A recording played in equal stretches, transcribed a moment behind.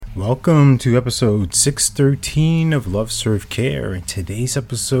Welcome to episode 613 of Love Serve Care. In today's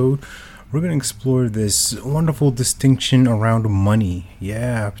episode, we're going to explore this wonderful distinction around money.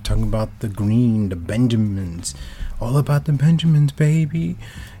 Yeah, we're talking about the green, the Benjamins. All about the Benjamins, baby.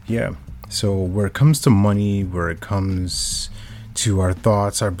 Yeah, so where it comes to money, where it comes to our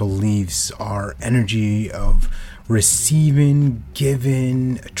thoughts, our beliefs, our energy of receiving,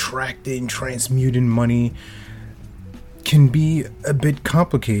 giving, attracting, transmuting money, can be a bit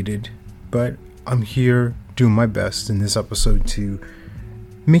complicated, but I'm here doing my best in this episode to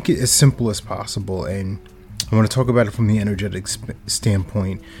make it as simple as possible. And I want to talk about it from the energetic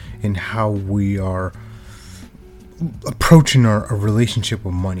standpoint and how we are approaching our relationship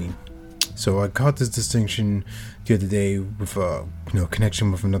with money. So I caught this distinction the other day with a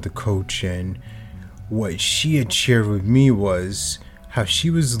connection with another coach, and what she had shared with me was how she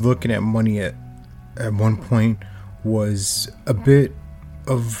was looking at money at one point was a bit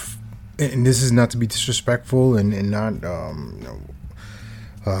of, and this is not to be disrespectful and not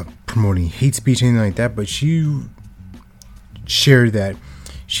promoting hate speech or anything like that, but she shared that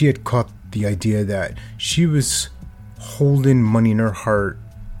she had caught the idea that she was holding money in her heart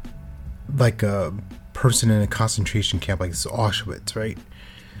like a person in a concentration camp, like it's Auschwitz, right?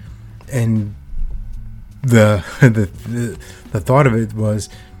 And the thought of it was,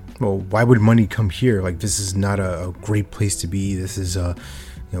 well, why would money come here? Like, this is not a great place to be. This is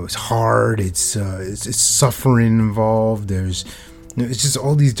it's hard. It's suffering involved. There's, it's just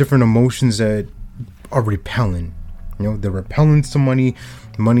all these different emotions that are repelling. They're repellent to money.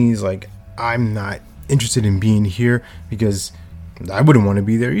 Money is like, I'm not interested in being here because I wouldn't want to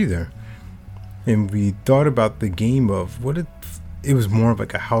be there either. And we thought about the game of what if it was more of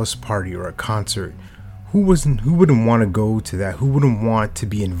like a house party or a concert. Who wouldn't want to go to that? Who wouldn't want to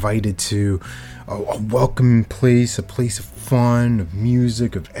be invited to a welcoming place, a place of fun, of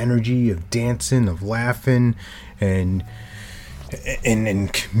music, of energy, of dancing, of laughing, and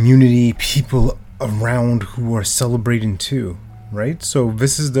community, people around who are celebrating too, right? So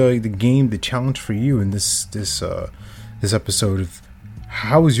this is the game, the challenge for you in this episode of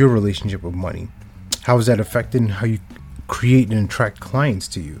how is your relationship with money? How is that affecting how you create and attract clients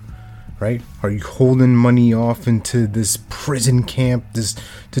to you? Right? Are you holding money off into this prison camp, this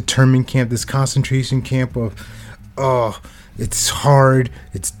determined camp, this concentration camp of, it's hard,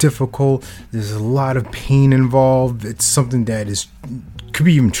 it's difficult, there's a lot of pain involved, it's something that could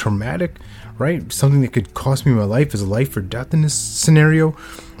be even traumatic, right? Something that could cost me my life, is life or death in this scenario?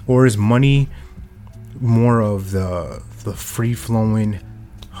 Or is money more of the free-flowing,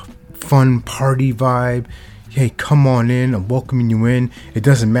 fun party vibe? Hey, come on in, I'm welcoming you in. It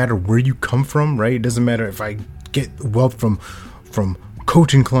doesn't matter where you come from, right? It doesn't matter if I get wealth from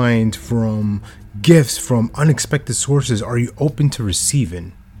coaching clients, from gifts, from unexpected sources. Are you open to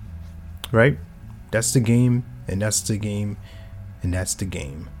receiving, right? That's the game, and that's the game, and that's the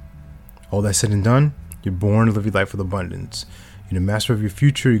game. All that said and done, you're born to live your life with abundance. You're the master of your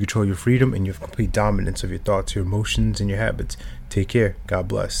future, you control your freedom, and you have complete dominance of your thoughts, your emotions, and your habits. Take care. God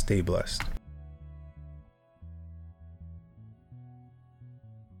bless. Stay blessed.